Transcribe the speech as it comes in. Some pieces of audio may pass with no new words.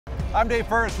I'm Dave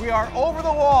First. We are over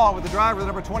the wall with the driver, the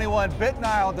number 21,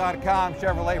 BitNile.com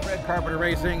Chevrolet for Ed Carpenter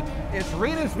Racing. It's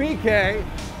Rinus VeeKay,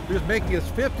 who's making his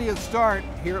 50th start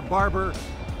here at Barber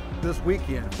this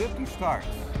weekend. 50 starts.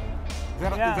 Is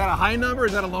that a high number or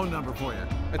is that a low number for you?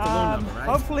 It's a low number, right?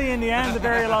 Hopefully in the end, a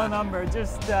very low number.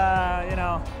 Just, you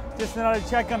know, just another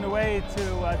check on the way to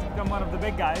become one of the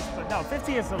big guys. But no,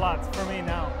 50 is a lot for me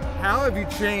now. How have you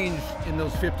changed in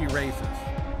those 50 races?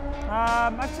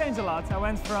 I've changed a lot. I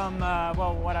went from,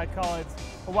 well, what I call it,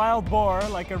 a wild boar,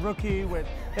 like a rookie with,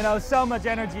 you know, so much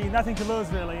energy, nothing to lose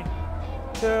really,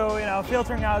 to, you know,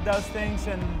 filtering out those things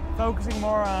and focusing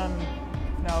more on,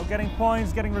 you know, getting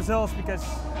points, getting results, because,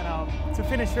 you know, to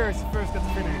finish first, you first get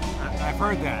to finish. I've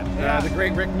heard that. Yeah. The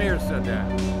great Rick Mears said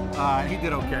that. He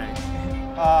did okay.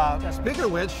 Speaking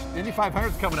of which, Indy 500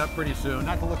 is coming up pretty soon.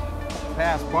 Not to look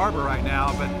past Barber right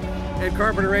now, but Ed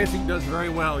Carpenter Racing does very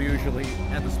well usually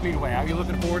at the Speedway. Are you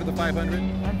looking forward to the 500?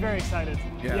 I'm very excited.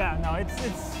 Yeah, no,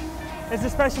 it's a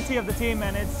specialty of the team,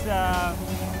 and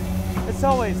it's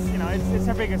always, you know, it's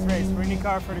our biggest race for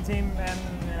IndyCar for the team, and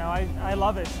you know, I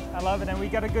love it. I love it, and we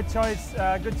got a good choice,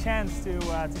 good chance to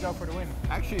go for the win.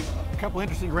 Actually, a couple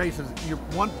interesting races. You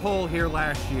won pole here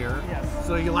last year. Yes.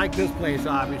 So you like this place,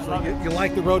 obviously. You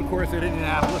like the road course at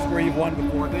Indianapolis, where you've won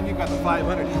before. Then you've got the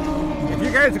 500. If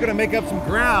you guys are going to make up some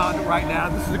ground right now,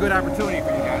 this is a good opportunity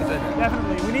for you guys, isn't it?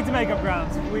 Definitely. We need to make up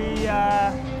ground. We, you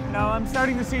know, I'm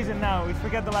starting the season now. We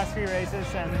forget the last 3 races,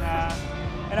 and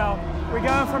you know, we're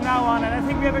going from now on, and I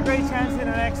think we have a great chance in the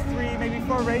next 3, maybe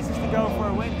 4 races to go for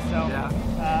a win. So,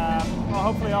 well,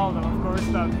 hopefully all of them, of course,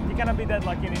 but you cannot be that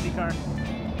lucky in IndyCar.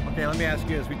 Okay, let me ask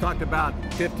you this. We talked about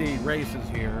 50 races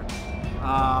here.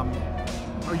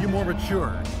 Are you more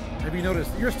mature? Have you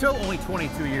noticed, you're still only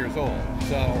 22 years old,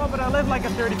 so. Well, but I live like a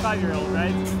 35-year-old,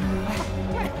 right?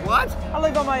 What? I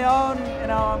live on my own, you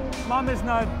know, Mom is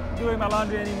not doing my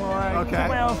laundry anymore. I cook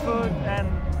my own food, and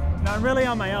you know, I'm really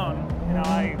on my own. You know,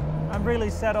 I'm really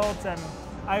settled, and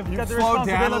I've got the responsibilities. You've slowed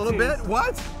down a little bit?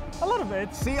 What? A little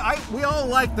bit. See, we all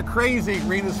liked the crazy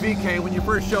Rinus VeeKay when you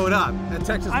first showed up at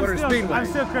Texas Motor Speedway. I'm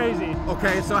still crazy.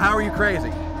 Okay, so how are you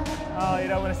crazy? Oh, you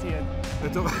don't want to see it. You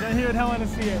don't want to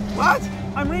see it. What?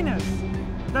 I'm Rinus.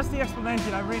 That's the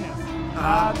explanation. I'm Rinus.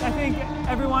 I think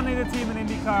everyone in the team in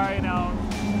IndyCar, you know,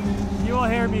 you will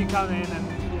hear me come in,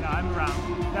 and you know, I'm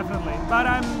around, definitely. But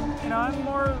you know, I'm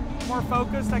more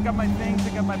focused. I got my things,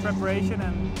 I got my preparation,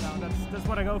 and you know, that's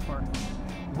what I go for.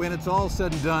 When it's all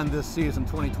said and done this season,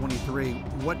 2023,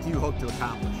 what do you hope to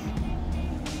accomplish?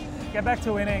 Get back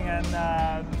to winning and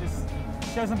just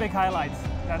show some big highlights.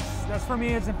 That's for me.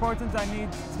 It's important. I need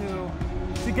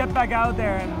to get back out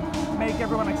there and make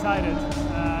everyone excited.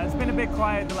 It's been a bit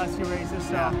quiet the last few races,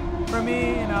 so for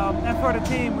me, you know, and for the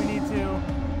team, we need to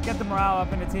get the morale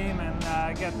up in the team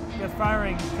and get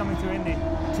firing coming to Indy.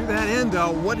 To that end,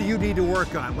 though, what do you need to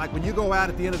work on? Like when you go out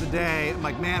at the end of the day, I'm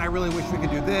like, man, I really wish we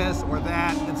could do this or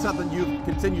that, and something you've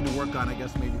continued to work on, I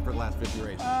guess, maybe for the last 50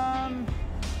 races.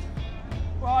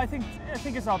 Well, I think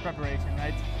it's all preparation,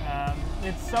 right?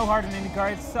 It's so hard in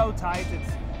IndyCar. It's so tight.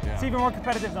 It's even more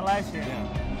competitive than last year.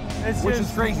 Which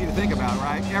is crazy to think about,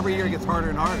 right? Every year it gets harder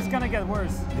and harder. It's gonna get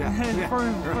worse.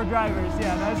 For drivers,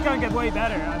 no, it's gonna get way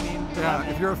better. I mean,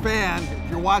 if you're a fan, if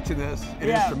you're watching this, it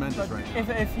is tremendous right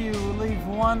now. If you leave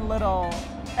one little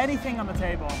anything on the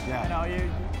table, you know,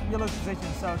 you lose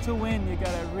position. So to win, you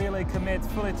gotta really commit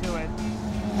fully to it.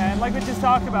 And like we just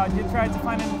talked about, you try to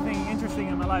find anything interesting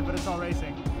in my life, but it's all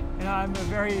racing. You know, I'm a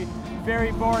very,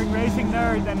 very boring racing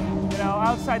nerd, and you know,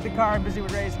 outside the car, I'm busy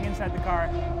with racing. Inside the car,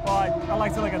 well, I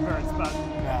like to look at birds, but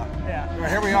Well,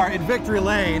 here we are in Victory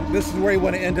Lane. This is where you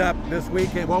want to end up this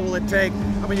weekend. What will it take?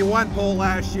 I mean, you won pole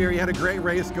last year. You had a great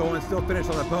race going, still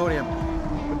finished on the podium.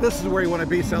 But this is where you want to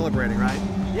be celebrating, right?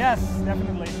 Yes,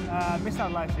 definitely. Missed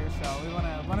out last year, so we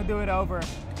want to do it over.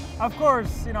 Of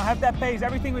course, you know, have that pace,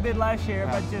 everything we did last year,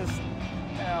 but just,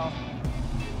 you know,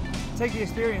 take the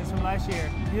experience from last year,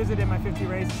 use it in my 50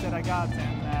 races that I got,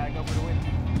 and go for the win.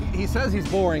 He says he's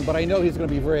boring, but I know he's going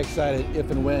to be very excited if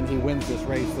and when he wins this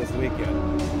race this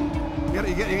weekend. You got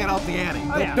to up the ante.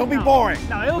 Don't be boring.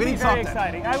 No, it'll be very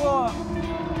exciting. I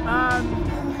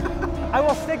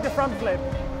will stick the front flip.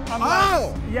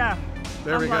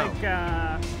 There we go.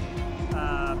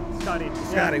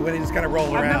 Scotty, when he just kind of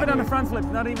roll around. I've never done a front flip,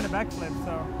 not even a back flip,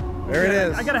 so. There it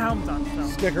is. I got a helmet on, so.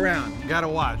 Stick around. You got to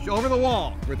watch. Over the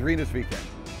Wall with Rinus VeeKay.